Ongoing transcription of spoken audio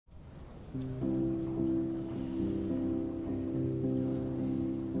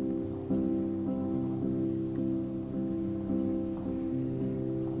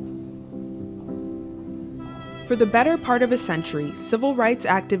For the better part of a century, civil rights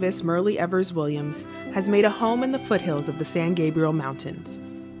activist Myrlie Evers-Williams has made a home in the foothills of the San Gabriel Mountains.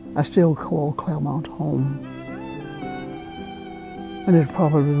 I still call Claremont home. And it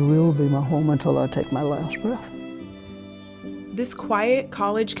probably will be my home until I take my last breath. This quiet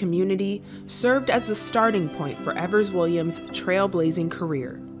college community served as the starting point for Evers-Williams' trailblazing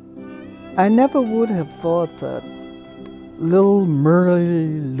career. I never would have thought that little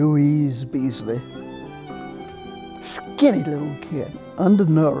Myrlie Louise Beasley, skinny little kid,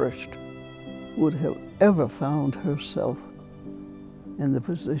 undernourished, would have ever found herself in the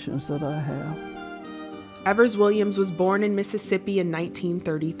positions that I have. Evers-Williams was born in Mississippi in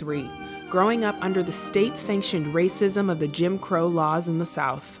 1933, growing up under the state-sanctioned racism of the Jim Crow laws in the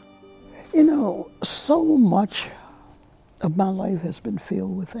South. You know, so much of my life has been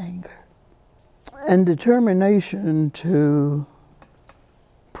filled with anger and determination to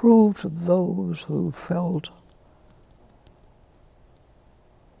prove to those who felt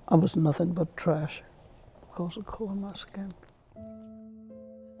I was nothing but trash because of the color of my skin.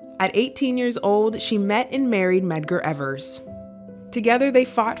 At 18 years old, she met and married Medgar Evers. Together, they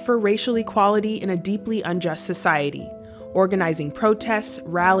fought for racial equality in a deeply unjust society, organizing protests,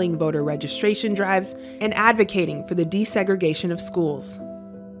 rallying voter registration drives, and advocating for the desegregation of schools.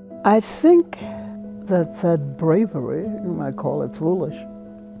 I think that bravery, you might call it foolish,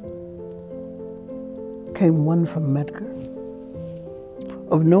 came one from Medgar.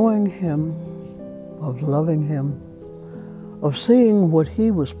 Of knowing him, of loving him, of seeing what he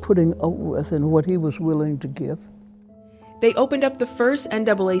was putting up with and what he was willing to give. They opened up the first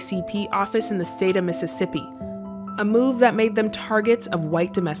NAACP office in the state of Mississippi, a move that made them targets of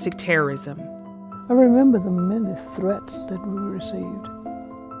white domestic terrorism. I remember the many threats that we received.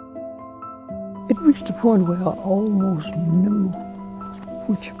 It reached a point where I almost knew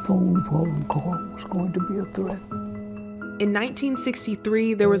which phone call was going to be a threat. In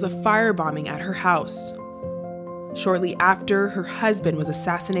 1963, there was a firebombing at her house. Shortly after, her husband was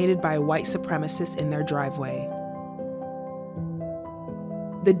assassinated by a white supremacist in their driveway.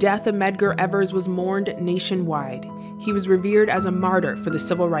 The death of Medgar Evers was mourned nationwide. He was revered as a martyr for the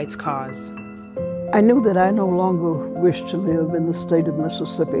civil rights cause. I knew that I no longer wished to live in the state of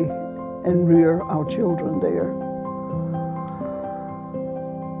Mississippi and rear our children there.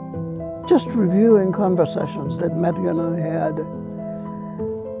 Just reviewing conversations that Medgar and I had,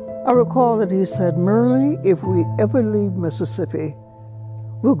 I recall that he said, "Myrlie, if we ever leave Mississippi,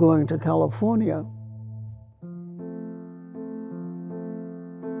 we're going to California."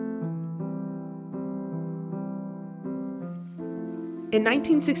 In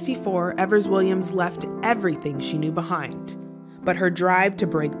 1964, Evers-Williams left everything she knew behind, but her drive to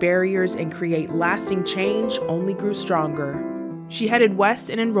break barriers and create lasting change only grew stronger. She headed west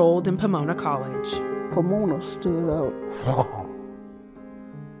and enrolled in Pomona College. Pomona stood out.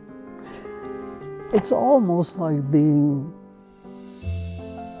 It's almost like being,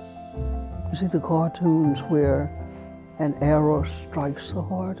 you see the cartoons where an arrow strikes the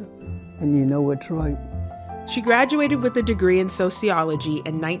heart and you know it's right. She graduated with a degree in sociology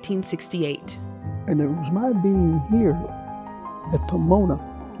in 1968. And it was my being here at Pomona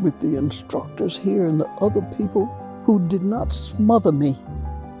with the instructors here and the other people who did not smother me.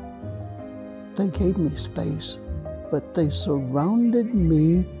 They gave me space, but they surrounded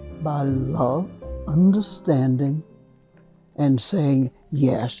me by love, understanding, and saying,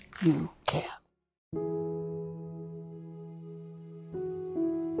 yes, you can.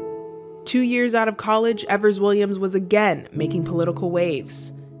 2 years out of college, Evers-Williams was again making political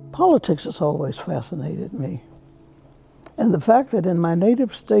waves. Politics has always fascinated me. And the fact that in my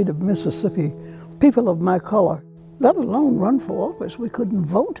native state of Mississippi, people of my color, let alone run for office, we couldn't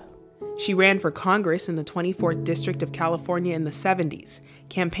vote. She ran for Congress in the 24th District of California in the 70s,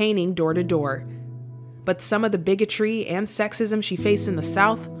 campaigning door to door. But some of the bigotry and sexism she faced in the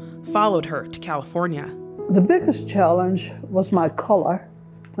South followed her to California. The biggest challenge was my color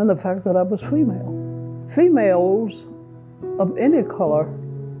and the fact that I was female. Females of any color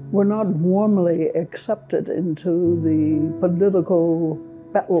were not warmly accepted into the political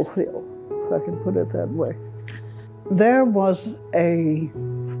battlefield, if I can put it that way. There was a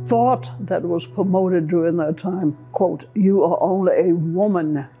thought that was promoted during that time, quote, "You are only a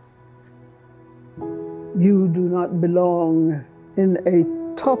woman. You do not belong in a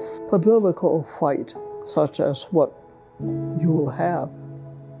tough political fight such as what you will have."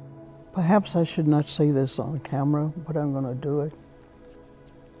 Perhaps I should not say this on camera, but I'm going to do it.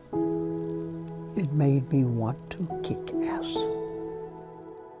 It made me want to kick ass.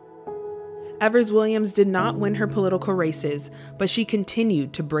 Evers-Williams did not win her political races, but she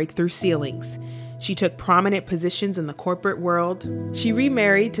continued to break through ceilings. She took prominent positions in the corporate world. She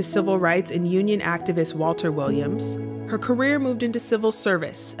remarried to civil rights and union activist Walter Williams. Her career moved into civil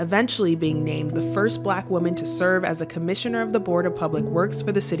service, eventually being named the first Black woman to serve as a commissioner of the Board of Public Works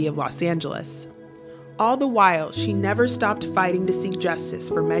for the city of Los Angeles. All the while, she never stopped fighting to seek justice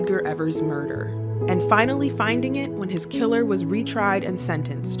for Medgar Evers' murder, and finally finding it when his killer was retried and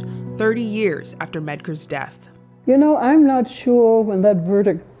sentenced 30 years after Medgar's death. You know, I'm not sure when that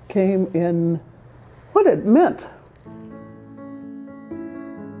verdict came in what it meant,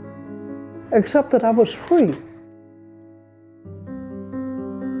 except that I was free.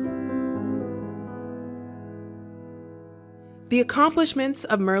 The accomplishments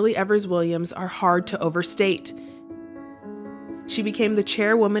of Myrlie Evers-Williams are hard to overstate. She became the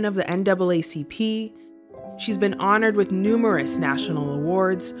chairwoman of the NAACP. She's been honored with numerous national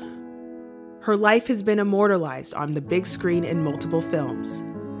awards. Her life has been immortalized on the big screen in multiple films.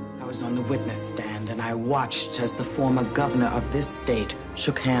 I was on the witness stand and I watched as the former governor of this state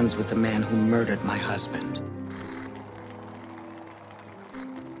shook hands with the man who murdered my husband.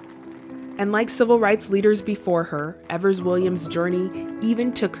 And like civil rights leaders before her, Evers-Williams' journey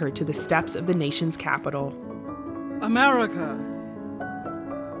even took her to the steps of the nation's capital. America,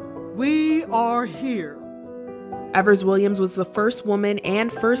 we are here. Evers-Williams was the first woman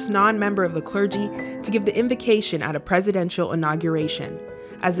and first non-member of the clergy to give the invocation at a presidential inauguration,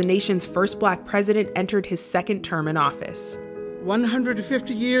 as the nation's first Black president entered his second term in office.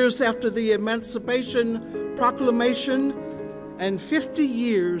 150 years after the Emancipation Proclamation and 50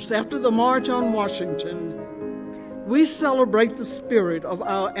 years after the March on Washington, we celebrate the spirit of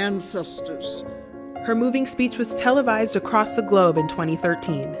our ancestors. Her moving speech was televised across the globe in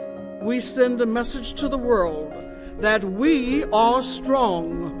 2013. We send a message to the world that we are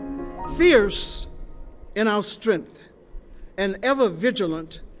strong, fierce in our strength, and ever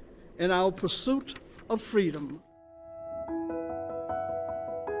vigilant in our pursuit of freedom.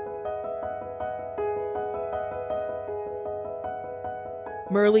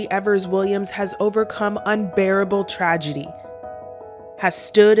 Myrlie Evers-Williams has overcome unbearable tragedy, has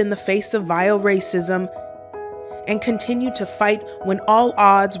stood in the face of vile racism, and continued to fight when all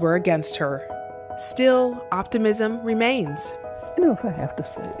odds were against her. Still, optimism remains. You know, if I have to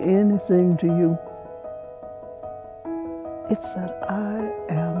say anything to you, it's that I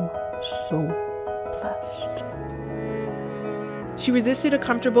am so blessed. She resisted a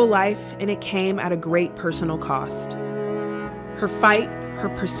comfortable life, and it came at a great personal cost. Her fight, her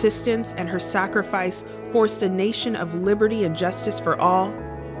persistence, and her sacrifice forced a nation of liberty and justice for all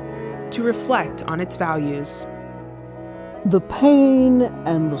to reflect on its values. The pain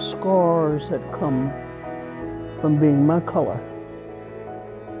and the scars that come from being my color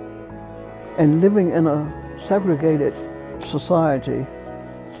and living in a segregated society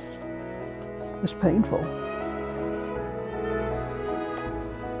is painful.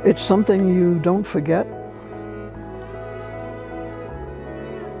 It's something you don't forget.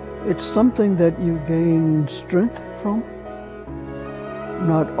 It's something that you gain strength from,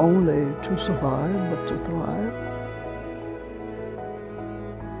 not only to survive, but to thrive.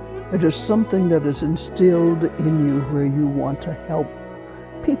 It is something that is instilled in you where you want to help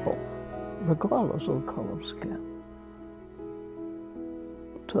people, regardless of the color of skin,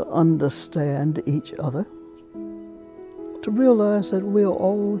 to understand each other, to realize that we are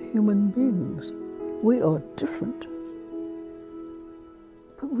all human beings. We are different,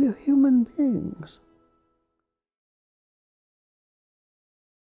 but we are human beings.